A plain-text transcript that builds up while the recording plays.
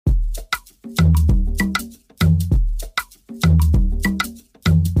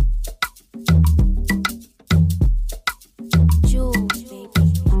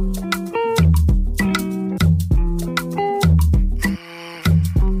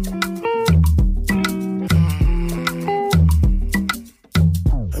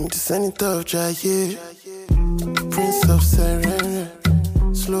Senator Jaye, Prince of Serene,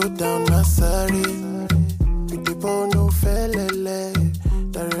 slow down Masari, with the bono felele,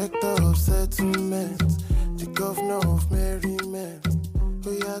 Director of Settlement, the Governor of Merriment.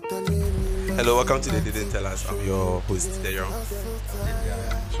 Hello, welcome to the Didn't Tell Us. I'm your host, Dejon.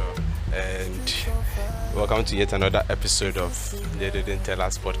 Sure. And welcome to yet another episode of the Didn't Tell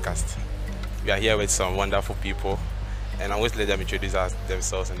Us podcast. We are here with some wonderful people, and I always let them introduce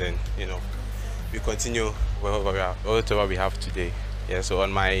themselves, and then we continue whatever we have today. Yeah. So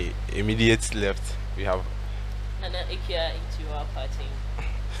on my immediate left, we have Nana Akua into our party.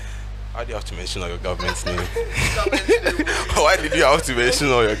 Why do you have to mention all your government's name? Why did you have to mention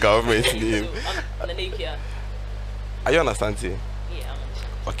all your government's name? I'm Nana Akua. Are you on Asante? Yeah,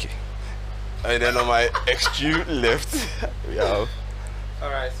 I'm on. Okay. And then on my extreme left, we have.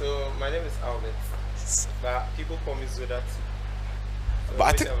 Alright, so my name is Albert, but people call me Zoda too. So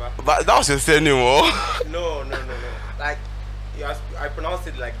But that was your surname, oh? No. Like, I pronounce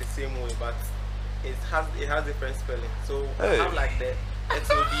it like the same way, but it has different spelling. So I have like the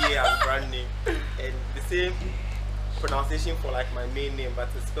S02E04 as brand name, and the same pronunciation for like my main name, but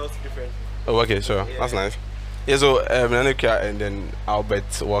it spells differently. Oh, okay, sure. Yeah. That's nice. Yeah, so Nanukia and then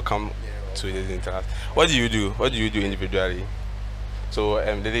Albert, welcome to this internet. What do you do? What do you do individually? So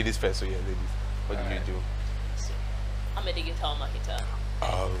the ladies first. So yeah, ladies. What do you do? So, I'm a digital marketer,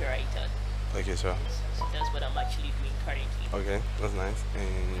 copywriter. Okay, sure. So that's what I'm actually doing currently. Okay, that's nice.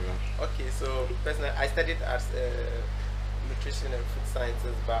 And okay, so personally, I studied as nutrition and food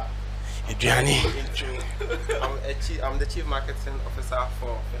sciences, but I'm the chief marketing officer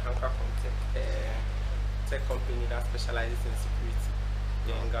for the Hanka tech company that specializes in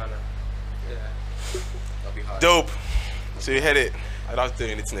security in Ghana. Yeah. That'll be hard. Dope. So you heard it. I don't have to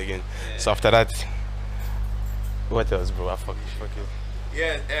do anything again. Yeah. So after that, what else, bro? Fuck it.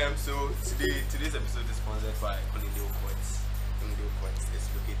 Yeah. So today's episode is sponsored by Colindale Courts. Colindale Courts is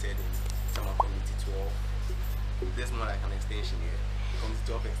located in Summer Community 12. There's more like an extension here. Community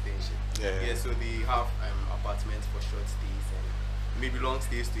 12 extension. Yeah. So they have apartments for short stays and maybe long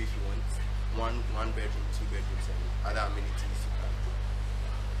stays too if you want. One bedroom, 2 bedrooms, and other amenities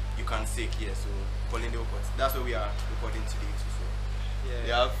you can seek here. So Colindale Courts. That's where we are recording today too. So yeah,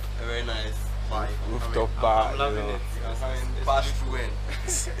 they have a very nice rooftop bar. I'm loving it. Pass through and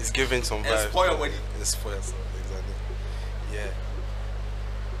it's giving some vibes. Spoil body. It's spoil exactly. Yeah.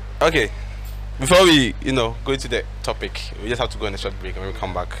 Okay. Before we go into the topic, we just have to go on a short break and when we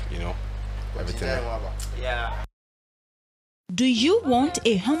come back, everything. Yeah. Do you want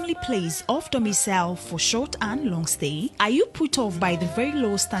a homely place of domicile for short and long stay? Are you put off by the very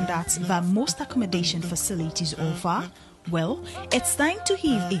low standards that most accommodation facilities offer? Well, it's time to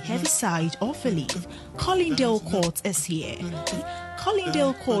heave a heavy sigh of relief. Colindale Court is here.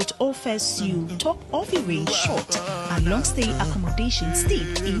 Colindale Court offers you top-of-the-range short and long-stay accommodation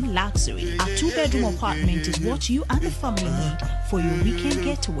steeped in luxury. A 2-bedroom apartment is what you and the family need for your weekend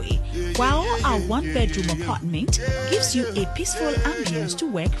getaway, while our 1-bedroom apartment gives you a peaceful ambience to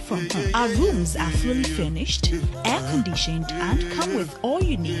work from home. Our rooms are fully furnished, air-conditioned, and come with all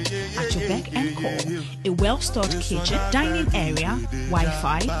you need at your beck and call. A well-stocked kitchen, dining area,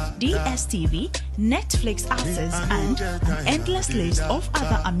 Wi-Fi, DSTV, Netflix access, and an endless list of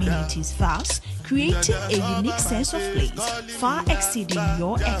other amenities, thus creating a unique sense of place far exceeding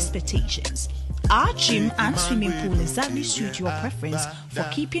your expectations. Our gym and swimming pool exactly suit your preference for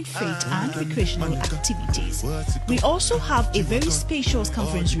keeping fit and recreational activities. We also have a very spacious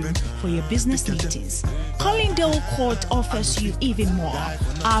conference room for your business meetings. Colindale Court offers you even more.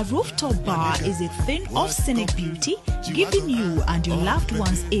 Our rooftop bar is a thing of scenic beauty, giving you and your loved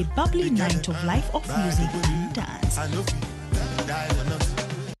ones a bubbly night of life of music and dance.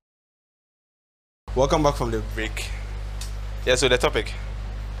 Welcome back from the break. Yeah, so the topic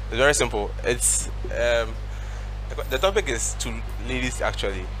is very simple. It's the topic is to ladies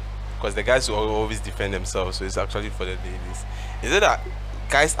actually, because the guys will always defend themselves, so it's actually for the ladies. Is it that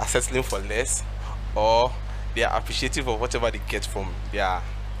guys are settling for less, or they are appreciative of whatever they get from their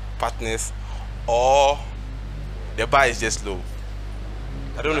partners, or the bar is just low?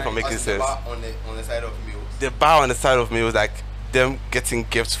 I don't know if I'm making sense. The bar on the side of meals. The bar on the side of meals, like them getting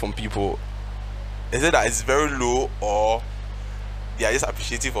gifts from people. Is it that it's very low, or they are just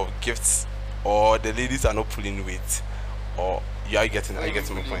appreciative of gifts, or the ladies are not pulling weight, or are you getting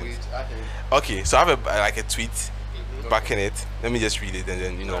my point? Okay, so I have a tweet backing it. Let me just read it, and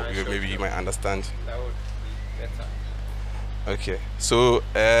then maybe you might understand. That would be better. Okay, so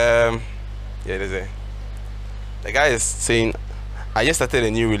the guy is saying, I just started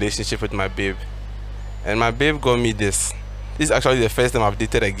a new relationship with my babe, and my babe got me this. This is actually the first time I've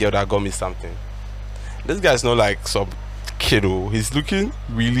dated a girl that got me something. This guy's not like some kiddo. He's looking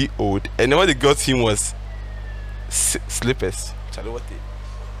really old. And then what they got him was slippers. Charlie, what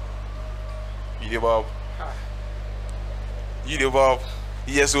the? You Bob. You Bob.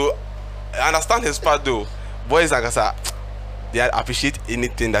 Yeah, so I understand his part though. Boys like I said, they appreciate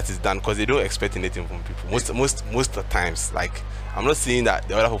anything that is done because they don't expect anything from people. Most of the times, like I'm not saying that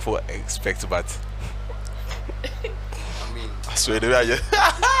the other people expect, but I mean, I swear the way I just.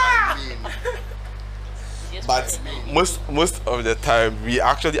 Yes, But most of the time, we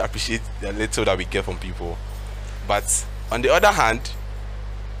actually appreciate the little that we get from people. But on the other hand,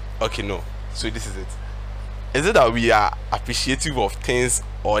 okay, no. So this is it. Is it that we are appreciative of things,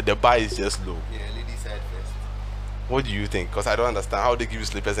 or the bar is just low? yeah, ladies side first. What do you think? Because I don't understand how they give you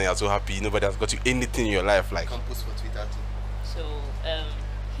slippers and you're so happy. Nobody has got you anything in your life, like. Campus for Twitter too. So,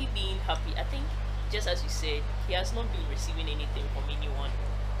 he being happy, I think, just as you said, he has not been receiving anything from anyone.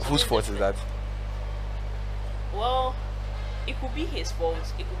 Whose fault is that? Well, it could be his fault.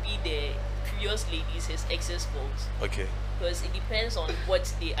 It could be the previous ladies, his ex's fault. Okay. Because it depends on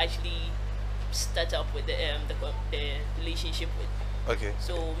what they actually start up with the relationship with. Okay.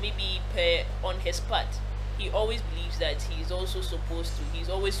 So maybe on his part, he always believes that he's always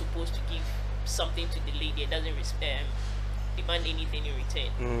supposed to give something to the lady and doesn't demand anything in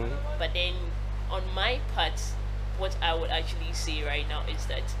return. But then on my part, what I would actually say right now is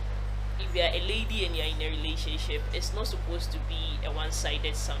that if you're a lady and you're in a relationship, it's not supposed to be a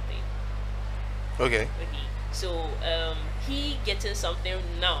one-sided something. Okay. Okay. So he getting something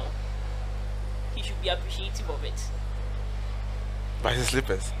now, he should be appreciative of it. By his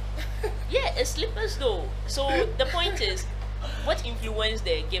slippers. Yeah, it's slippers though. So the point is, what influenced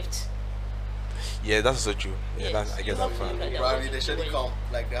the gift? Yeah, that's also true. Yeah, Yes, I you guess have that's to fine. look at that. Probably they should come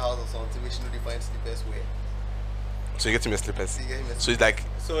like the house or something. We should define slippers wear. So you get him a slippers. So you get him a So it's like,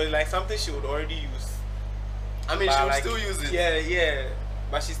 So it's like something she would already use. I mean, But she will like- still use it. Yeah.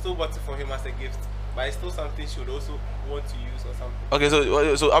 But she still bought it for him as a gift. But it's still something she would also want to use or something.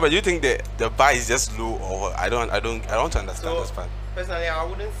 okay, so Albert, do you think the bar is just low, or I don't want to understand So this part. personally, I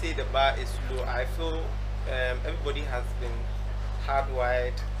wouldn't say the bar is low. I feel everybody has been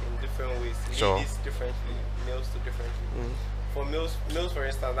hardwired in different ways. Sure. Ladies differently, males to differently. For males for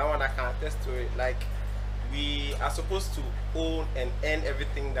instance, that one I can attest to it. Like we are supposed to own and earn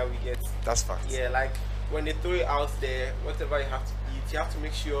everything that we get. That's fact. Yeah, like when they throw it out there, whatever you have to eat, you have to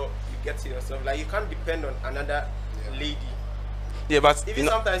make sure you get to yourself. Like you can't depend on another lady. Yeah, but Even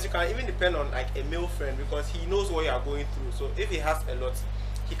sometimes you can even depend on like a male friend because he knows what you are going through. So if he has a lot,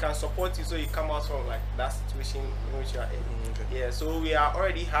 he can support you so you come out from like that situation in which you are in. Okay. Yeah, so we are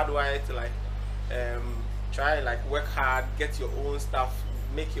already hardwired to like try and like work hard, get your own stuff,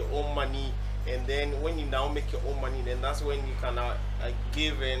 make your own money, and then when you now make your own money, then that's when you can like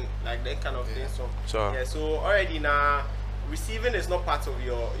give and like that kind of thing. So Sure. yeah, so already now receiving is not part of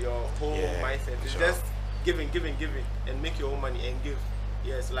your whole Yeah, mindset. It's sure. just giving and make your own money and give.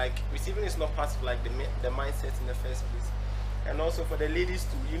 Yes, like receiving is not part of like the mindset in the first place. And also for the ladies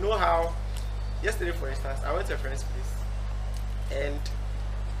too, you know how yesterday for instance I went to a friend's place and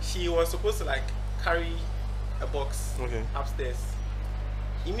she was supposed to like carry a box Okay. upstairs.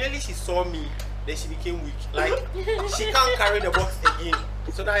 Immediately she saw me, then she became weak. Like she can't carry the box again.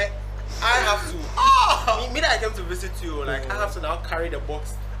 So now I have to me that I came to visit you, like I have to now carry the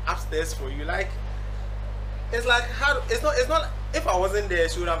box upstairs for you. Like it's like how it's not if I wasn't there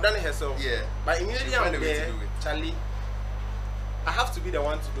she would have done it herself. Yeah. But immediately She'll find I'm a way to there, do it. Charlie, I have to be the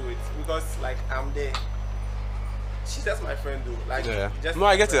one to do it because like I'm there. She's just my friend though. Like Yeah. just No,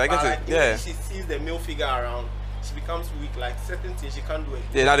 I get it, but, I get it, like, yeah. If she sees the male figure around, she becomes weak. Like certain things she can't do it.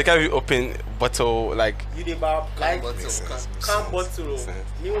 Yeah, now they can't be open bottle like. You the bar like bottle, Makes sense. can't bottle. Makes sense.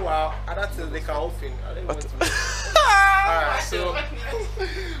 Meanwhile, other things they can open. I don't want to. Ah! Alright, so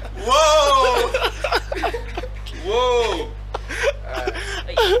whoa, whoa.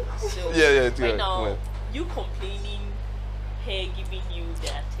 Okay, so Yeah, right yeah. now, Well. you complaining, her giving you the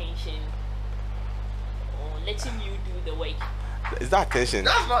attention, or letting you do the work. Is that attention?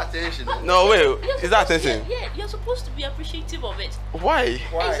 That's not attention. though. No, wait. You're Is that supposed- attention? Yeah, you're supposed to be appreciative of it. Why?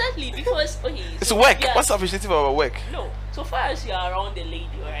 Why? Exactly, because okay, It's so work. yeah, What's appreciative about work? No, so far as you are around the lady,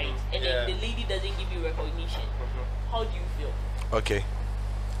 alright, and Yeah. then the lady doesn't give you recognition, how do you feel? Okay.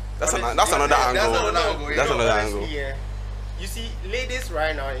 That's Honestly, that's another that's angle. another angle, you That's know, another Honestly, angle. yeah. You see, ladies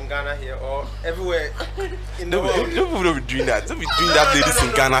right now in Ghana here or everywhere in the Don't world. be doing that. Don't be doing that ladies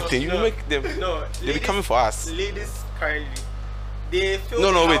in Ghana thing. You no, make them. No, They be coming for us. Ladies currently, they feel. No,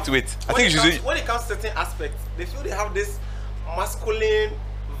 they no, have- wait. I when think it you comes- should. when it comes to certain aspects, they feel they have this masculine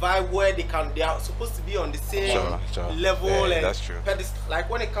vibe where they are supposed to be on the same level. Yeah, and that's true. Like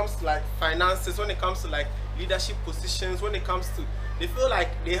when it comes to like finances, when it comes to like leadership positions, when it comes to, they feel like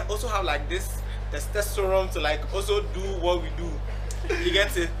they also have like this testosterone to like also do what we do. You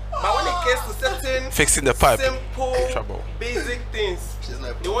get it? But when it gets to certain fixing the pipe, simple, basic things, She's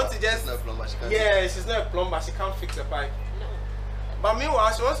not a plumber. they want to just She's not a plumber. She can't. yeah, she's not a plumber. She can't fix a pipe. But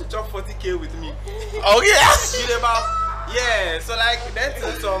meanwhile, she wants to chop 40K with me. Oh yeah. You know about yeah. So like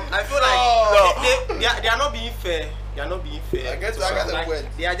that's some. I feel like they are not being fair. They are not being fair. I get So, the like, point.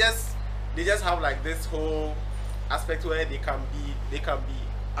 they just have like this whole aspect where they can be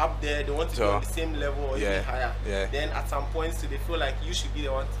up there. They want to be on the same level or even higher. Yeah. Then at some points, so they feel like you should be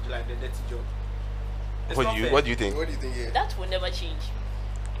the one to do like the dirty job. It's What not do you fair. What do you think? What do you think? Yeah. That will never change.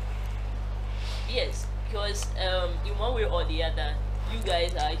 Yes, because in one way or the other, you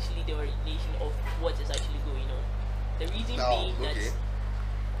guys are actually the origination of what is actually going on. The reason being that,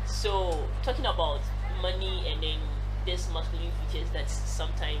 so talking about money and then this masculine features that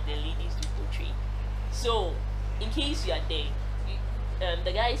sometimes the ladies do portray. So in case you are there,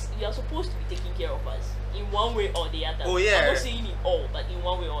 the guys, you are supposed to be taking care of us in one way or the other. Oh yeah. I'm not saying in all, but in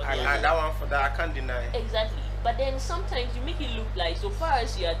one way or the other. That one for that I can't deny. Exactly. But then sometimes you make it look like so far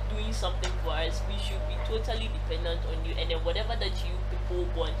as you are doing something for us, we should be totally dependent on you, and then whatever that you people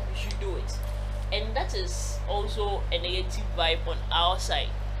want, we should do it. And that is also a negative vibe on our side.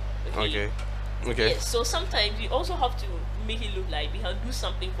 Okay. Yes, so sometimes we also have to make it look like we can do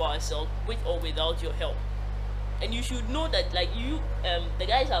something for ourselves with or without your help. And you should know that like you the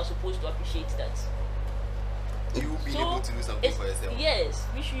guys are supposed to appreciate that. You being able to do something for yourself. Yes,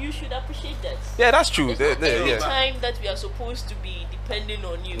 you should appreciate that. Yeah, that's true. It's not every Yeah. time that we are supposed to be depending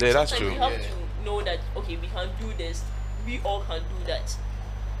on you. Yeah, that's Sometimes true. we have to know that okay, we can do this, we all can do that.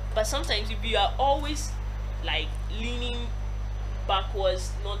 But sometimes if we are always like leaning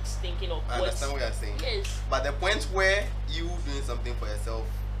backwards, not thinking of I what understand what you're saying. yes. But the point where you doing something for yourself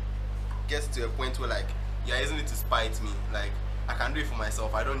gets to a point where like you're using it to spite me. Like I can do it for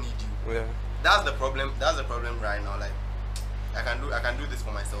myself. I don't need you. Yeah. That's the problem. That's the problem right now. Like I can do this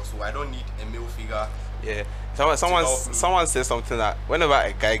for myself. So I don't need a male figure. Yeah. help me. Someone says something that whenever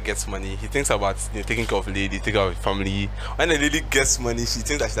a guy gets money, he thinks about taking care of a lady, taking care of family. When a lady gets money, she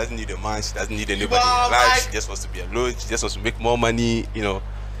thinks that she doesn't need a man, she doesn't need anybody in her life. like- She just wants to be alone. She just wants to make more money. You know.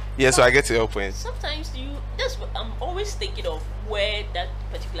 Yeah. So I get to your point. Sometimes that's what I'm always thinking of where that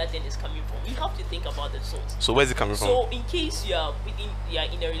particular thing is coming from. You have to think about the source. So where's it coming from? So in case you are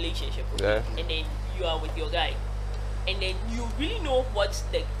in a relationship, okay, Yeah. and then you are with your guy, and then you really know what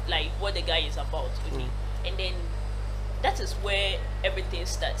the guy is about, okay, and then that is where everything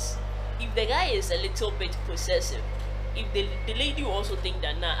starts. If the guy is a little bit possessive, if the lady will also think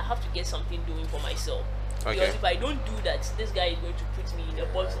that I have to get something doing for myself, Okay. because if I don't do that, this guy is going to put me in a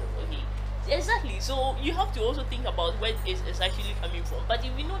bottle, okay. Exactly. So you have to also think about where it's actually coming from. But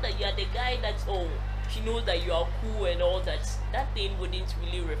if you know that you are the guy that's she knows that you are cool and all that, that thing wouldn't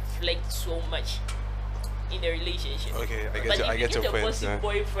really reflect so much in the relationship. Okay, I But get if you your get a point. bossy Yeah.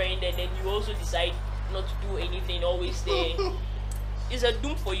 boyfriend and then you also decide not to do anything, always there, it's a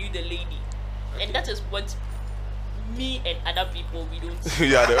doom for you, the lady. And that is what me and other people we don't see.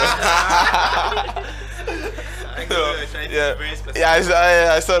 Yeah. I know you're trying to be very specific.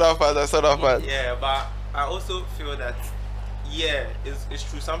 I saw that part. Yeah, but I also feel that it's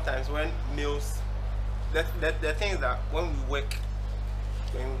true sometimes when males the thing is that when we work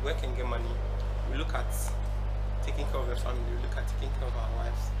and get money, we look at taking care of the family, we look at taking care of our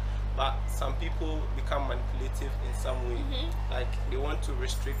wives. But some people become manipulative in some way. Like they want to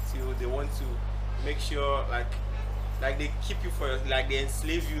restrict you, they want to make sure like they keep you like they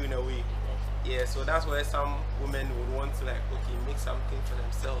enslave you in a way. Yeah, so that's where some women would want to make something for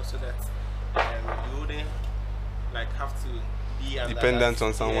themselves so that you wouldn't have to be under Dependent that,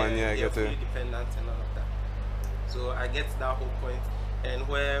 on someone, I get fully it. dependent and all of that. So I get that whole point. And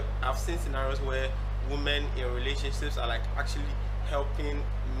where I've seen scenarios where women in relationships are actually helping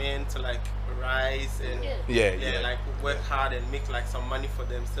men to rise and work hard and make some money for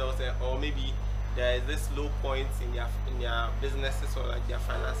themselves, or maybe there is this low point in their businesses or their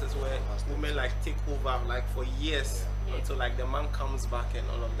finances where women take over for years until the man comes back and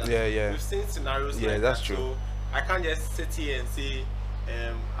all of that. Yeah. We've seen scenarios that's that. true. So I can't just sit here and say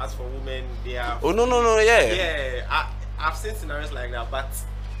as for women they are No. I've seen scenarios like that, but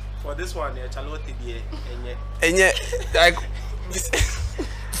for this one Charlotte And yet,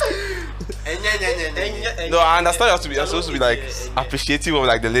 no, I understand you have to be. You're supposed to be appreciative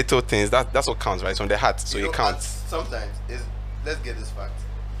of the little things. That's what counts, right? It's on the heart, so it counts. Sometimes let's get this fact.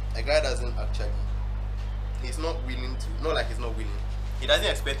 A guy doesn't actually. He's not willing to. Not like he's not willing. he doesn't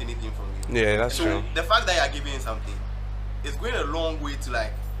expect anything from you. Yeah, that's so true. the fact that you are giving him something is going a long way to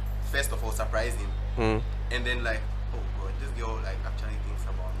like first of all surprise him, and then like, oh god, this girl like actually thinks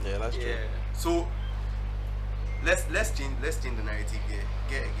about me. Yeah, that's true. So let's change the narrative here.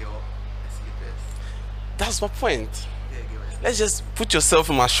 Get a girl a slippers. That's my point. Get a girl a slippers. Let's just put yourself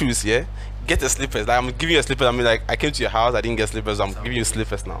in my shoes, yeah? Get the slippers. Like, I'm giving you a slippers. I mean, like, I came to your house, I didn't get slippers. I'm giving you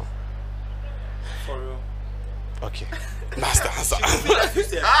slippers now. For real. Okay. That's the answer.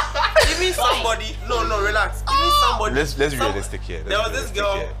 Give me somebody. No, relax. Give me somebody. Let's be realistic here. There was this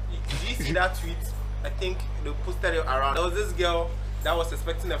girl. Did you see that tweet? I think they posted it around. There was this girl that was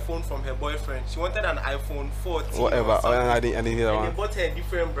expecting a phone from her boyfriend. She wanted an iPhone 14. Whatever. Oh, I didn't hear that And they one. bought her a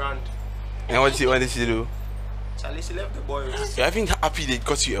different brand. And what did she do? Charlie, she left the boy. You're even happy they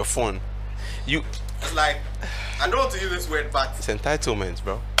got you a phone. It's like, I don't want to use this word, but It's entitlement,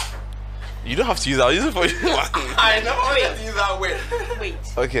 bro. You don't have to use it. I'll use it for you. I know I have to use that word. Wait.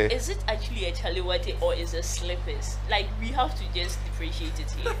 Okay. Is it actually a chaliwate or is it slippers? Like, we have to just differentiate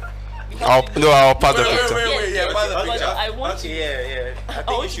it here. We have to do- I'll pass the Wait, picture. wait, yeah, pass the but picture. I want Okay, to. yeah. I think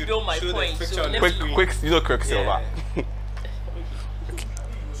I want you to should build my show the point, picture so on the let me- screen. Quick, Quicksilver.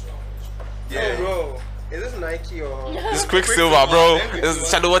 Yeah, bro. Is this Nike or? This Quicksilver, bro. This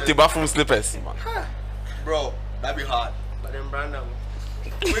is Chaliwate bathroom slippers. Bro, that'd be hard. But then brand them.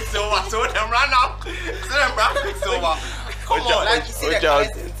 Quicksilver, so them run now. So them brand Quicksilver. Come on, like you see the Watch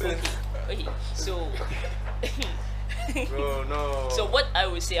out. colors. Okay, so. Bro, no. So what I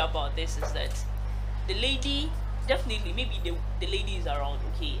would say about this is that the lady, definitely, maybe the lady is around,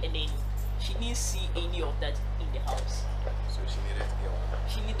 okay, and then she didn't see any of that in the house. So she needed to get one.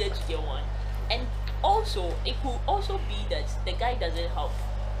 She needed to get one. And also, it could also be that the guy doesn't help.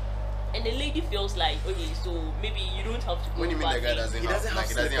 And the lady feels like, okay, so maybe you don't have to go. When you mean the guy back doesn't He have, doesn't like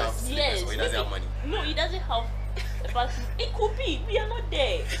have he doesn't have slippers. slippers, Yes, or he doesn't have money. No, he doesn't have. But it could be. We are not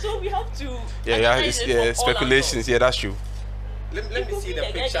there, so we have to. Yeah, analyze it from all speculations. angles. Yeah, that's true. Let It me could see be the the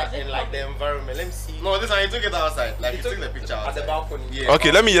guy picture doesn't in like have- the environment. Let me see. No, this one he took it outside. Like he He took took the picture at the outside. balcony. Yeah.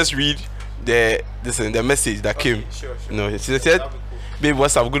 Okay, let me just read the message that came. Sure. No, she said, That'd be cool. "Babe,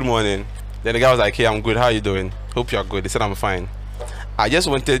 what's up? Good morning." Then the guy was like, "Hey, I'm good. How you doing? Hope you're good." They said, "I'm fine. I just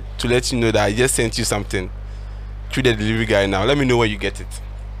wanted to let you know that I just sent you something through the delivery guy now. Let me know when you get it."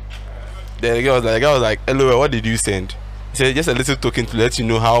 Then the guy was like, "LOL, what did you send?" He said, "Just a little token to let you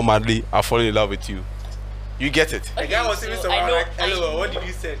know how madly I fall in love with you." You get it? The guy was so even I someone know- like, I hello, know- what did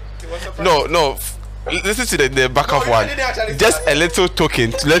you say? He was surprised. No. Listen to the backup No, one. you didn't actually Just say a little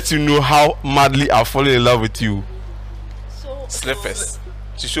token to let you know how madly I've fallen in love with you. So Slippers.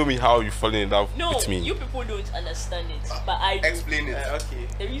 To show me how you fallen in love No, with me. you people don't understand it, but I do. Explain it. Okay.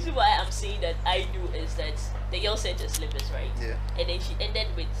 The reason why I'm saying that I do is that the girl sent her slippers, right? Yeah. And then she ended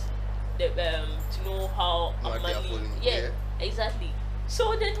with the to know how Madly Amali. falling, Yeah, yeah. exactly.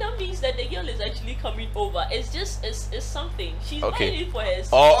 So then that means that the girl is actually coming over. It's just it's something. She's Okay. buying it for herself.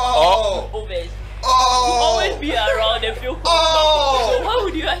 Oh, Over. You Oh. always be around and feel comfortable. Oh. So how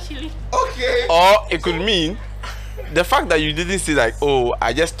would you actually? Okay. or it could mean the fact that you didn't say like, oh,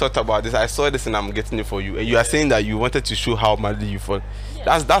 I just thought about this, I saw this and I'm getting it for you, and you are saying that you wanted to show how madly you fall.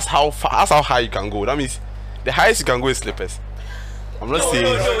 Yeah. That's how high you can go. That means the highest you can go is slippers. I'm not saying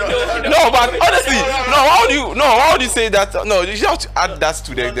no, but honestly, why would you say that? No, you have to add that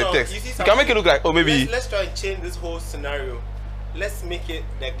to the No, text. you see You can make it look like, oh, maybe Let's try and change this whole scenario. Let's make it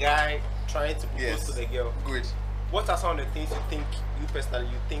the guy trying to propose Yes. to the girl. Good. What are some of the things you think, you personally,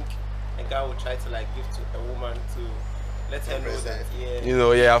 you think a guy would try to like give to a woman to let her know Impress that, her. yeah. you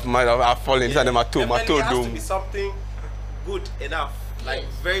know, yeah, I've fallen inside my toe Definitely it has to dome. be something good enough, like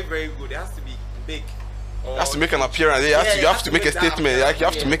Yes. very, very good. It has to be big. You have to make an appearance. You have to make a that statement. Like, you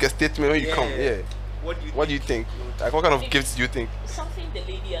have to yeah. make a statement when you come. Yeah. What do you What do you think? Like, what kind of gifts do you think? Something the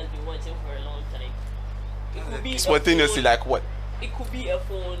lady has been wanting for a long time. It could be a Spontaneously, phone. like what? It could be a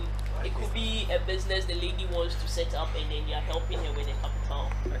phone. It could be a business the lady wants to set up, and then you're helping her with the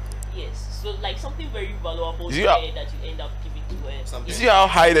capital. Yes, so like something very valuable to You her are- that you end up giving to her. Something. You see how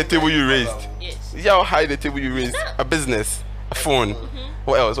high the table you raised? Yes. You see how high the table you raised? A business, a phone.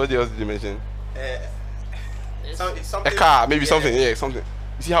 What else? What else did you mention? Yes. It's A something, car, maybe something. Yeah, something.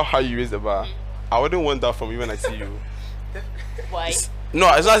 You see how high you raised the bar? I wouldn't want that from you when I see you. Why? No,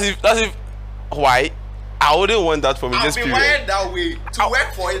 it's not as if. That's if. Why? I wouldn't want that from you. I've Just been period. wired that way to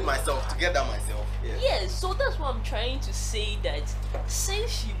work for it myself, to get that myself. Yeah. Yes, so that's what I'm trying to say, that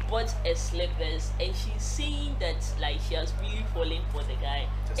since she bought a slippers and she's saying that like she has really fallen for the guy,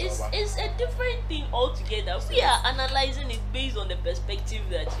 it's a different thing altogether. We are analyzing it based on the perspective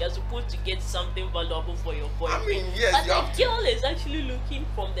that you're supposed to get something valuable for your boyfriend. I mean, yes, but the girl is actually looking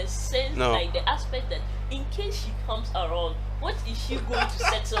from the sense, like the aspect that in case she comes around, what is she going to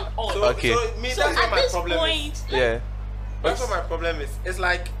settle on? So that's at what my this problem point, is. like, That's what my problem is. It's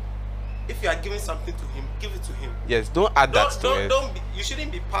like, if you are giving something to him, give it to him. Yes, don't add that to it. You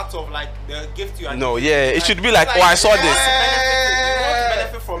shouldn't be part of like the gift you are No, giving. yeah, it should be like, oh, I saw this. You want to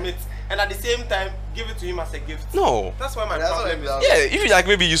benefit from it, and at the same time, give it to him as a gift. No. That's why my problem is. Yeah, if you like,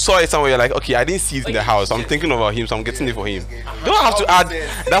 maybe you saw it somewhere, you're like, okay, I didn't see it in the house. I'm thinking about him, so I'm getting it for him. You don't have to add.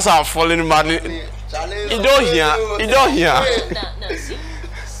 That's how I'm falling madly. You don't hear. You don't hear. No, see,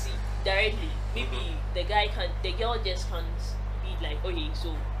 directly. Maybe the girl just can't be like, okay,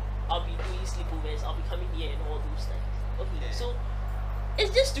 so I'll be doing sleepovers, I'll be coming here and all those things. Okay, so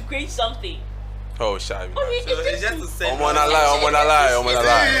it's just to create something. Oh, shy. Okay, So it's just to send. I'm on a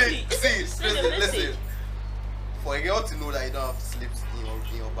lie. See, listen. For a girl to know that you don't have sleep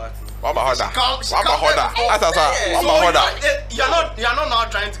in your bathroom. What about her? You're not now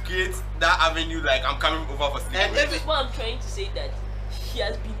trying to create that avenue like I'm coming over for sleep. And this is what I'm trying to say, that she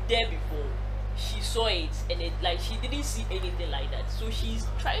has been there before. She saw it and it like she didn't see anything like that. So she's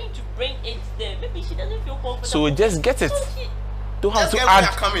trying to bring it there. Maybe she doesn't feel comfortable. So just get it. So Don't have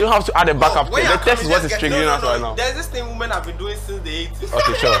to add a backup. The text is what is triggering us right now. There's this thing women have been doing since the 80s.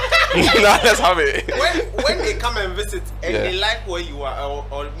 Okay, sure. Now let's have it. When they come and visit and they like where you are,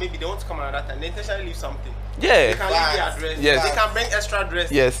 or maybe they want to come another time, they intentionally leave something. Yeah. They can leave the address. Yes. They can bring extra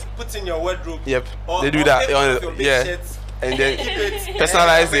dress. Yes. Put in your wardrobe. Yep. Or, They do or that. take one of your big Yeah. shirts, And then keep it,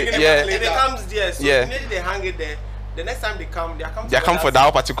 personalize it. Yeah. If it comes there, so Yeah. maybe they hang it there. The next time they come for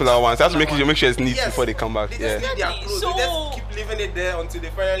that particular one. So you have to make sure it's neat before they come back. They Yeah. just leave their clothes. They just keep leaving it there until they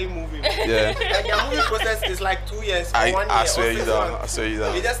finally move in. Yeah. And their moving process is like 2 years or 1 year. I swear or you 6 that. months. I swear you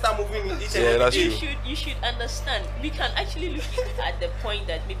that. They just start moving in each Yeah, and every that's day. true. you should understand. We can actually look at the point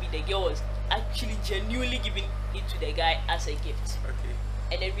that maybe the girl was actually genuinely giving it to the guy as a gift. Okay.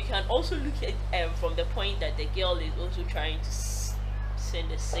 And then we can also look at from the point that the girl is also trying to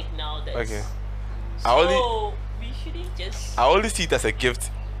send a signal that. Okay. So we shouldn't just. I only see it as a gift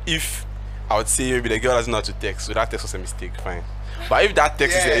if I would say maybe the girl doesn't know how to text, so that text was a mistake, fine. But if that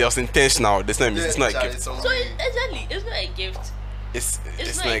text is intentional, it's not a gift. So exactly, it's not a gift. It's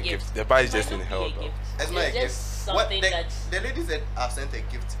not a gift. The body is just in hell, bro. It's not a gift. Something the lady said, I've sent a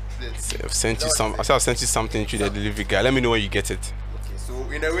gift. I've sent you something to the delivery guy. Let me know when you get it. Okay, so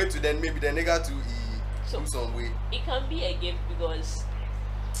in a way to then maybe the nigga to do some way. It can be a gift because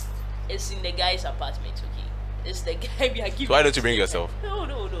it's in the guy's apartment, okay? It's the guy we are giving. So why don't you bring yourself? No.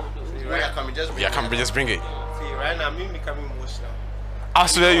 Right, Just bring it. See, right now I'm becoming emotional. I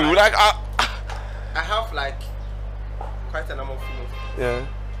swear you like I have like quite a number of females. yeah.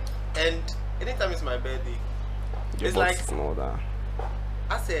 And anytime it's my birthday, Your it's box like and all that.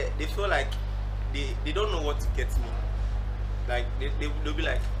 I say they feel like they don't know what to get me. Like they'll be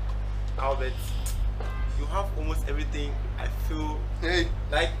like, Albert, you have almost everything. I feel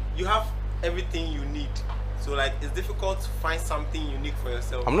like you have everything you need. So like it's difficult to find something unique for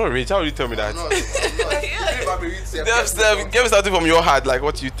yourself. I'm not rich. How would you tell me that? Give Give me something from your heart, like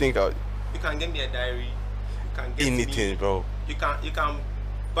what do you think? You can get me a diary. You can get Anything, me, bro. You can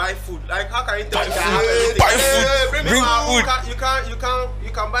buy food. Like how can you tell me Buy food. Bring food.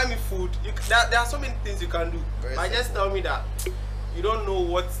 You can buy me food. There are so many things you can do. But just tell me that you don't know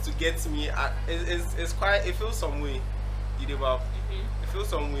what to get me. It's quite. It feels some way. You develop. It feels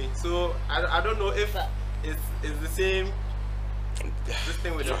some way. So I don't know if it's the same. This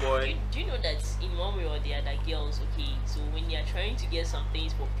thing with the boy. Do you know that in one way or the other, girls, okay, so when you are trying to get some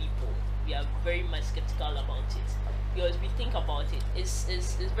things for people, we are very much skeptical about it. Because we think about it, it's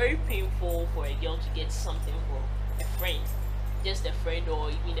very painful for a girl to get something from a friend, just a friend or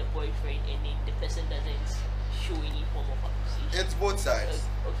even a boyfriend, and then the person doesn't show any form of appreciation. It's both sides.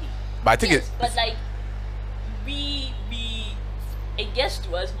 Okay. But I think yes, but like it gets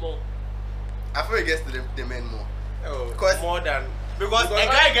to us more. I feel it gets to the men more. Because a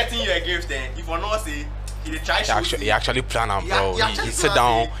guy getting you a gift, then if you not say he actually plan them, bro. He sit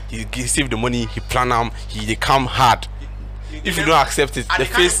down, he save the money, he plan them, they come hard. If you don't accept it, the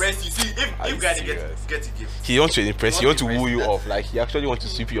face. You see, if guy get a gift, he wants to impress, he wants to woo you off. Like he actually wants to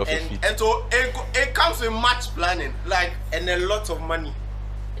sweep you off your feet. And so it comes with much planning, like And a lot of money.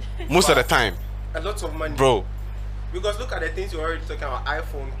 Most of the time, A lot of money. bro. Because look at the things you're already talking about: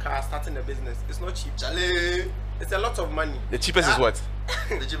 iPhone, car, starting a business. It's not cheap. It's a lot of money. The cheapest is what?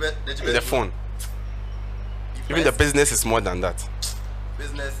 The cheapest The phone. Even the business is more than that.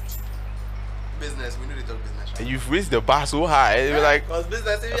 Business. We need to talk business. And you've raised the bar so high. You're like, Because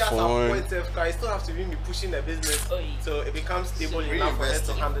business, if you have some phone. point of car, you still have to be pushing the business Oh, yeah. so it becomes stable So enough for us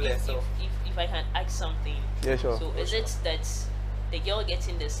to reinvesting. handle it. if, So if I can ask something, yeah, sure. so is it that the girl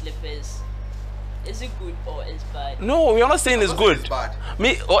getting the slippers, is it good or is bad? No, we're not saying it's good. It's bad.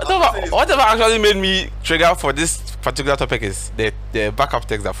 Me, saying whatever, it's whatever actually made me trigger for this particular topic is the backup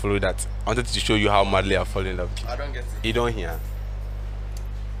text that followed that. I wanted to show you how madly I fall in love. I don't get it. You don't hear.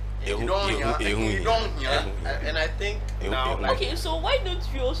 You don't hear. and I think Eh, now, eh, like, Okay, so why don't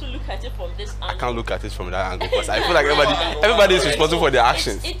you also look at it from this angle? I can't look at it from that angle because I feel like everybody is responsible for their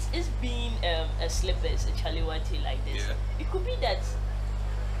actions. It's being a slippers, a chaliwante like this. Yeah. It could be that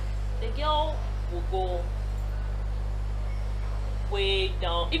the girl will go way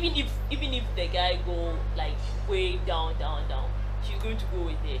down, even if the guy go like way down, she's going to go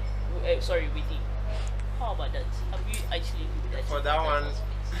with it. With him. How about that? Have you actually looked at for it? that one,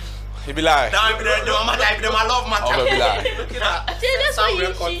 He be like, Damn, my love matter. oh, be like, looking at That's some why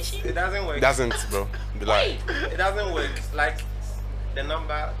records, she it doesn't work. doesn't, bro. Be like, It doesn't work. Like the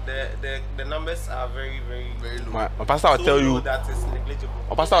numbers are very low. my pastor will So tell low you. that is negligible.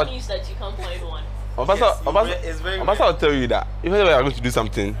 My pastor, that means that you can't find one. It's very my pastor will tell you that if you are going to do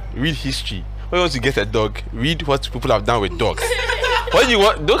something, read history. When you want to get a dog, read what people have done with dogs. When you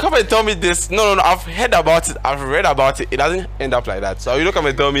want, don't come and tell me this. No. I've heard about it. I've read about it. It doesn't end up like that. So you don't come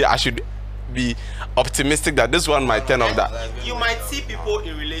and tell me I should be optimistic that this one might turn off that. You might see people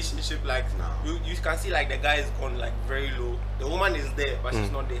in relationship like you can see like the guy is gone like very low. The woman is there, but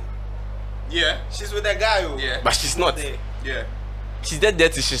she's not there. Yeah. She's with the guy. Oh. Yeah. But she's not. there. Yeah. She's there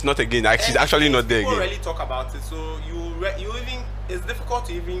till she's not again. Like she's And actually not there people again. really talk about it, so you even it's difficult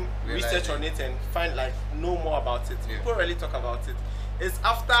to even Realize research it. on it and find like know more about it. Yeah. People really talk about it. It's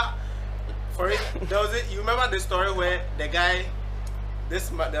after, for it, you remember the story where the guy, there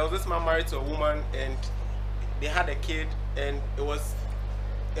was this man married to a woman and they had a kid and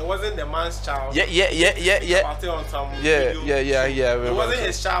it wasn't the man's child. Yeah. About it on some video. Yeah. I It remember wasn't that.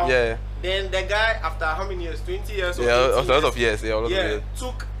 his child. Yeah. Then the guy, after how many years? 20 years or Yeah, 18 a lot of years. Yeah, a lot of yeah, years.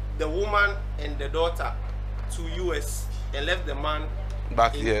 took the woman and the daughter to US and left the man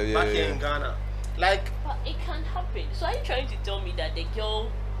Back here in Ghana. Like, But it can happen. So are you trying to tell me that the girl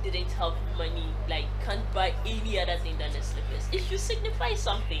didn't have money, like can't buy any other thing than the slippers? It should signify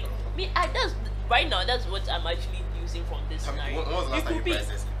something. That's right now. That's what I'm actually using from this scenario. When was the last It time you could be. priced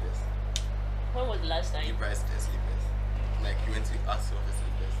the slippers? When was the last time? You priced the slippers. Like you went to ask for the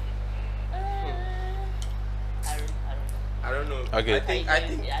slippers. I don't know. I don't know. Okay. I think I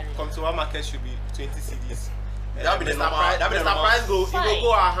don't know. consumer market should be 20 CDs. That'll be the normal. That'll be the normal. price go. It Fine. will go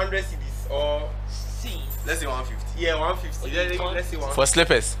 100 CDs or See. Let's say 150. yeah 150. Okay, Let's say 150. For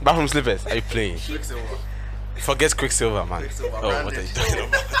slippers, bathroom slippers. Are you playing? Quicksilver. Forget Quicksilver, man. Quicksilver, Oh, what are you branded.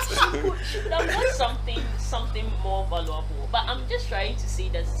 talking about? She could have done something more valuable. But I'm just trying to say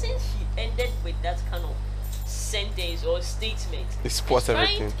that since she ended with that kind of sentence or statement, It supports trying-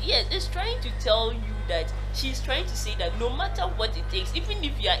 everything. Yes, it's trying to tell you that she's trying to say that no matter what it takes, even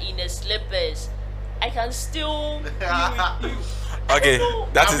if you are in a slippers, I can still be with you. Okay,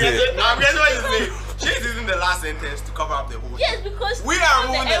 that is it. I'm guessing what you're saying. She's using the last sentence to cover up the whole Yes, thing. because We are on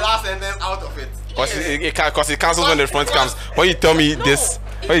removing the end- last sentence out of it. Because it cancels when the front comes. When you tell me No, this,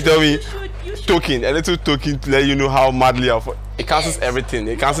 it when you tell me you should token, a little token to let you know how madly it cancels Yes. everything.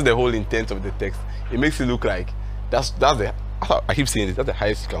 It cancels the whole intent of the text. It makes it look like that's I keep saying it. That's the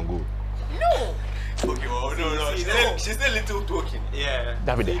highest you can go. No. Okay, well, no. She's a little token. Yeah.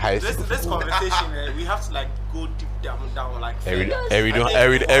 That'd be the highest. This conversation, we have to like go deep down like. We don't I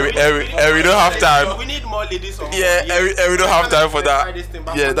have think time. We need more ladies on. Yeah, we don't have time for that.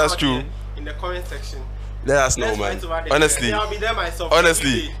 Yeah, that's true. In the comment section. Let us know, Let's man. write over there. Honestly, Yeah, I'll be there myself.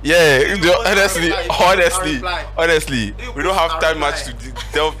 honestly, every day. yeah. If you post, I'll Honestly, reply. honestly, You we don't post, have I'll time reply. much to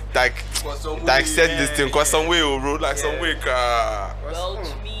delve like For some dissect way, this thing. Cause some way, bro, like some Yeah. way, Well,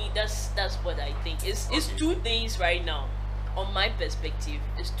 to me, that's what I think. It's 2 days right now. On my perspective,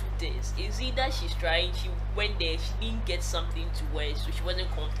 it's 2 days. It's either she went there, she didn't get something to wear, so she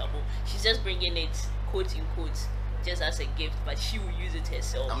wasn't comfortable. She's just bringing it, quote unquote, just as a gift, but she will use it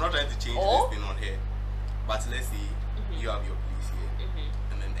herself. I'm not trying to change Or- this thing on here, but let's say you have your place here,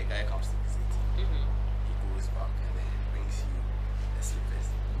 and then a guy comes to visit you. He goes back and then he brings you the slippers,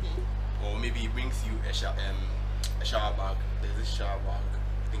 or maybe he brings you a shower bag. There's this shower bag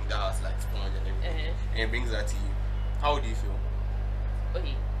thing that has like sponge and everything, and he brings that to you. How do you feel?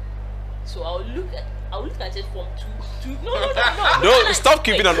 Okay. So I'll look at it from two. No. Don't stop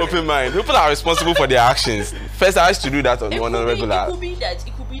keeping an open mind. People are responsible for their actions. First, I used to do that on a regular. It could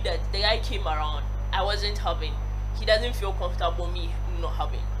be that the guy came around. I I wasn't having. He doesn't feel comfortable me not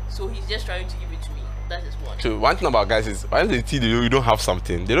having. So he's just trying to give it to me. That is one. So one thing about guys is when they see you don't have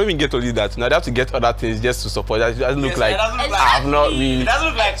something, they don't even get only that. Now they have to get other things just to support. That doesn't look like I have not really. It doesn't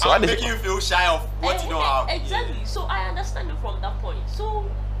look like So I'm making you feel shy of what you don't have. Exactly. Yeah. So I understand it from that point. So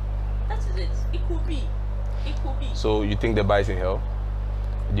that is it. It could be. So you think the bar is in hell?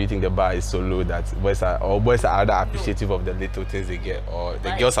 Do you think the bar is so low that boys are either appreciative of the little things they get, or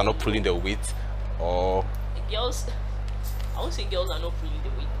the girls are not pulling the weight, or the girls? I won't say girls are not pulling the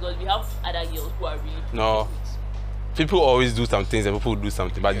weight because we have other girls who are really pulling no. the weight. People always do some things and people do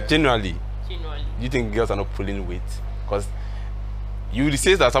something, but generally, do you think girls are not pulling weight? Because you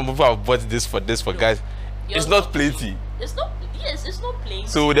say that some people have bought this for guys. It's not plenty. It's not. Yes, it's not plenty.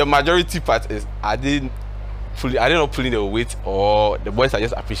 So the majority part is are they not pulling the weight, or the boys are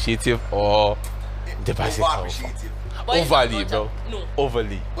just appreciative, or the boys are appreciative. Overly, bro. No.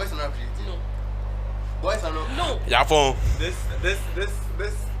 Overly. Boys are not appreciative. No. Boys are not. No. Yeah, phone. This.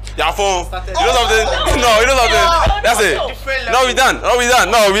 Yeah, phone. Started- You know something? No, you know something? That's it. No, we done. No, we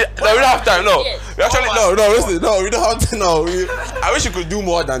don't have time. No, Yes. we actually listen. No, we don't have time. No, I wish you could do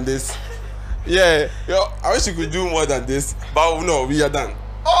more than this. Yeah, I wish you could do more than this. But no, we are done.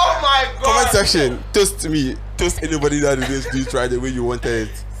 Oh my God. Comment section. Toast me. Toast anybody that did this. Do it right the way you wanted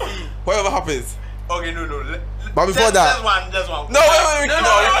it. Whatever happens. Okay, no. But before that, just one. no, wait, No,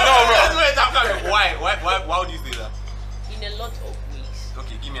 bro. Why would you say that? In a lot of ways.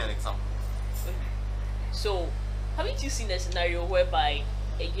 Okay, give me an example. So, haven't you seen a scenario whereby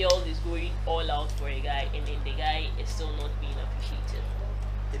a girl is going all out for a guy and then the guy is still not being appreciated?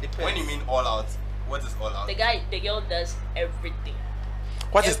 It depends. When you mean all out, what is all out? The girl does everything.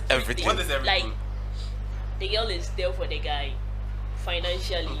 what is everything? What is everything? Like, the girl is there for the guy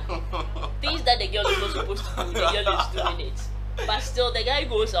financially. Things that the girl is not supposed to do, the girl is doing it. But still, the guy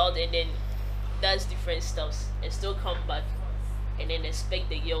goes out and then does different stuffs and still come back and then expect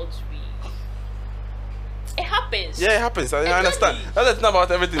the girl to be. It happens. Yeah, it happens. I Exactly. understand. That's the thing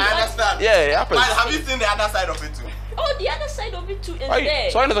about everything. I understand. Yeah, it happens. But have you seen the other side of it too? Oh, the other side of it too is Why there.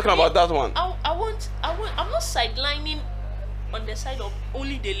 so why are you not talking about that one? I'm not sidelining on the side of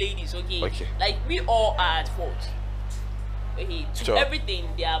only the ladies, okay? Okay. Like, we all are at fault. Okay, to Sure. everything,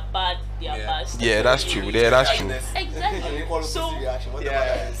 they are bad, they are bad. Yeah, that's true. Yeah, that's true. Exactly. So,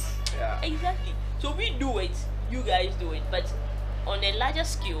 Yes. Yeah. exactly. So we do it, you guys do it, but on a larger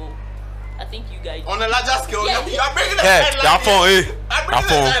scale, I think you guys. On a larger scale, Yeah. you are breaking the Hey, headline. your phone, here. hey. I'm Your breaking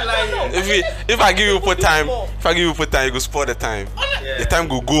the phone. headline here. If I give you put time, you go spoil the time. The time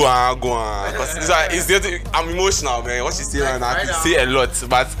go on. Because it's just, I'm emotional, man. What she say right now, I can say a lot,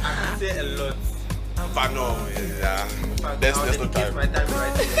 but I say a lot. no, yeah. There's no time. My time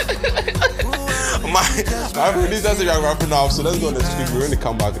right here. My producers say we are wrapping up, so let's go on the street. We're going to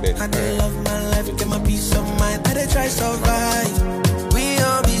come back then. I dey love my life, get my peace of mind. I dey try survive. We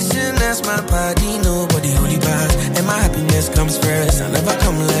all be sin, that's my body, nobody holy pass. And my happiness comes first. I never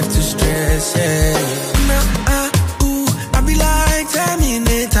come life to stress. Yeah. Now, I be like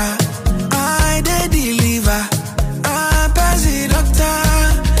Terminator. I dey deliver. I pass it doctor.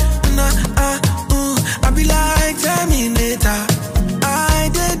 I be like Terminator. I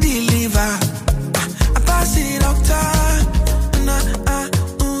dey deliver. I pass it doctor.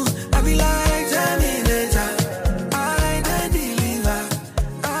 I be like Terminator. I dey deliver.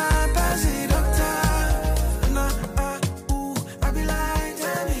 I pass it doctor. I be like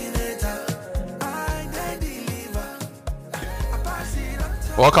Terminator. I dey deliver. I pass it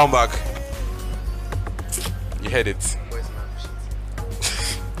doctor. Welcome back. You heard it.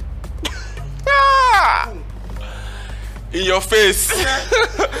 In your face.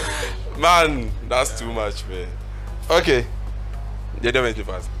 Man, that's too much, man. Okay. They don't make it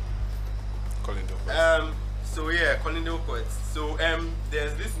fast. Calling them. So yeah, Colindale Courts. So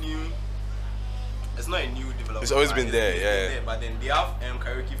there's this new. It's not a new development. It's always been there, been yeah. there, but then they have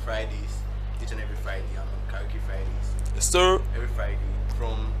karaoke Fridays, each and every Friday. Karaoke Fridays So, every Friday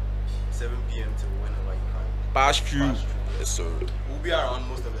from 7 p.m. to whenever you can. pass through. So, We'll be around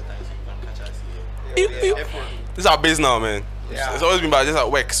most of the time, so you can catch us Ew, here. ew. F1. this is our base now, man. Yeah. It's always been bad, just at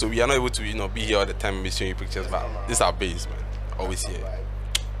work, so we are not able to, be here all the time and showing you pictures. But this is our base, man. Always here.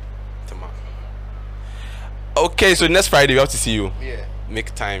 Come on. Okay, so next Friday we have to see you. Yeah.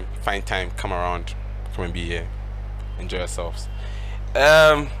 Make time, find time, come around, come and be here, enjoy yourselves.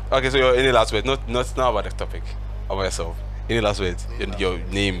 Okay, so any last word? Not about the topic, about yourself. Any last words? Your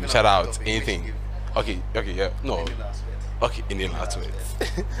name, shout out, anything. Okay, yeah, no. Okay, any last words?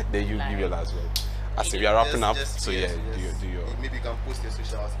 Then you give your last word. I say we are wrapping up, so yeah, do your. Maybe you can post your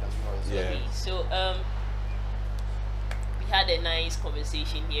socials. Yeah. Okay, so we had a nice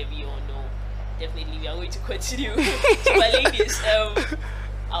conversation here. We all know definitely we are going to continue. So my ladies,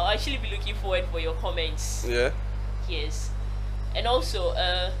 I'll actually be looking forward for your comments. Yeah. Yes. And also,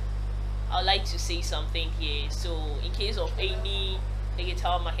 I'd like to say something here. So in case of any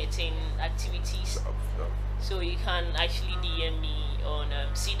digital marketing activities, so you can actually DM me on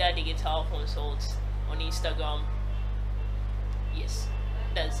Cedar Digital Consult on Instagram. Yes,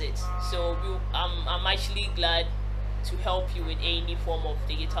 that's it. So I'm actually glad to help you with any form of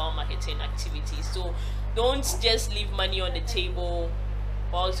digital marketing activities. So don't just leave money on the table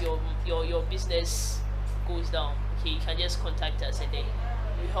whilst your business goes down. Okay, you can just contact us and then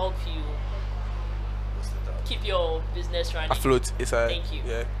we help you keep your business running. Afloat. Thank you.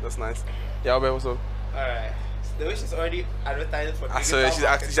 Yeah, that's nice. Yeah, Albert, what's up? Alright. The way she's already advertising for So she's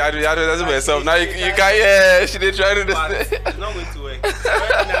advertising for herself. Now you can't. Yeah, she did try to do but this. it's not going to work.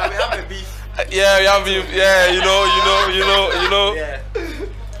 Right now we have a beef. Yeah, we have beef. Yeah, you know. Yeah.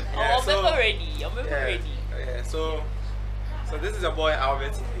 I'm ever ready. I'm ever ready. Yeah. So this is a boy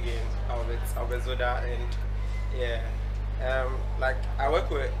Albert again. Albert Zoda, and yeah. Like I work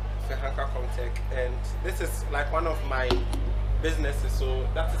with Fehanka Comtech, and this is like one of my businesses. So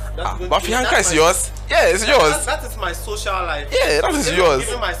that's but Fehanka is yours. Yeah, it's yours. That is my social life. Yeah, that is yours.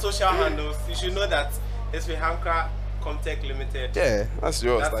 Given my social handles, you should know that it's Fehanka Comtech Limited. Yeah, that's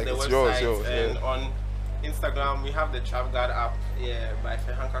yours. That's like the it's website, yours. And Yeah. on Instagram we have the TravGuard app. Yeah, by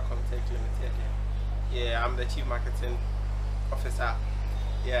Fehanka Comtech Limited. Yeah, I'm the chief marketing officer.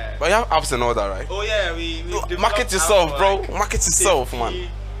 Yeah. But you have apps and all that, right? Oh yeah, we Market yourself, bro. Market yourself, man.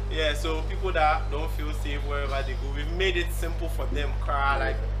 Yeah, so people that don't feel safe wherever they go, we've made it simple for them,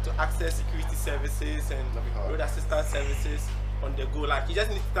 like to access security services and road assistance services on the go. Like you just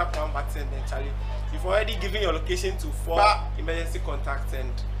need to tap one button, then Charlie, you've already given your location to 4 emergency contacts,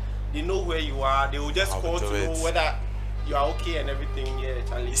 and they know where you are. They will just call to know whether you are okay and everything. Yeah,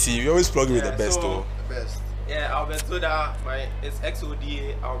 Charlie. See, we always plug with the best, though. The best. Yeah, Albert Soda, it's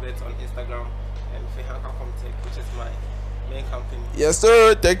S02E04 Albert on Instagram, and Fehanka Comtech, which is my main company. Yes,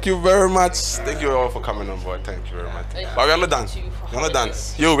 sir. Thank you very much. Thank you all for coming on board. Thank you very much. But we are not done. We are not done.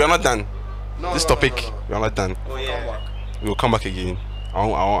 Yo, we are not done. This topic, we are not done. Oh yeah. We will come back again. I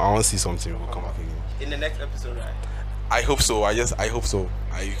want to see something. We'll come back again. In the next episode, right? I hope so. I hope so.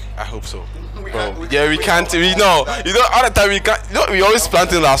 I hope so. We can't. We know. All the time we can't. We always plan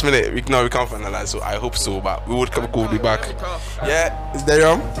till last minute. We can't finalize. So I hope so. But we would we'll be back. Yeah, is there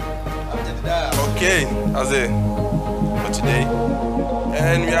Okay, that's it for today,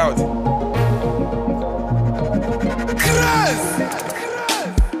 and we out.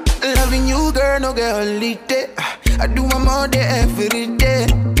 Loving you, girl, no get holiday. I do my more day every day.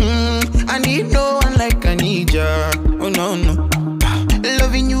 I need no one like I need ya. Oh no.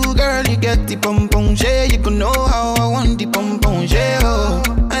 Loving you, girl, you get the pom pom yeah. You can know how I want the pom pom yeah. Oh,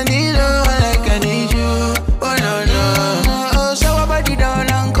 I need no one like I need you. Oh no. Oh, shower body down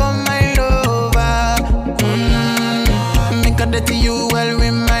and come my lover. Make a dirty you well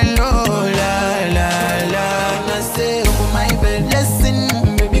with my love. La. I say over my bed,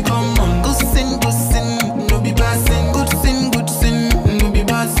 listen, baby, come on, go sin, no be passing, good sin, no be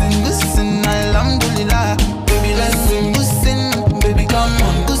passing, good sin, alhamdulillah, baby, listen, good sin, baby, come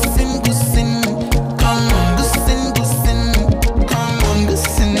on, good sin, come on, good sin, come on, good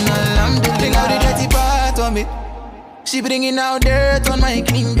sin, alhamdulillah. Bring out the dirty part of me. She bringing out dirt on my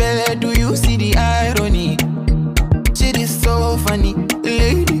clean bed. Do you see the eye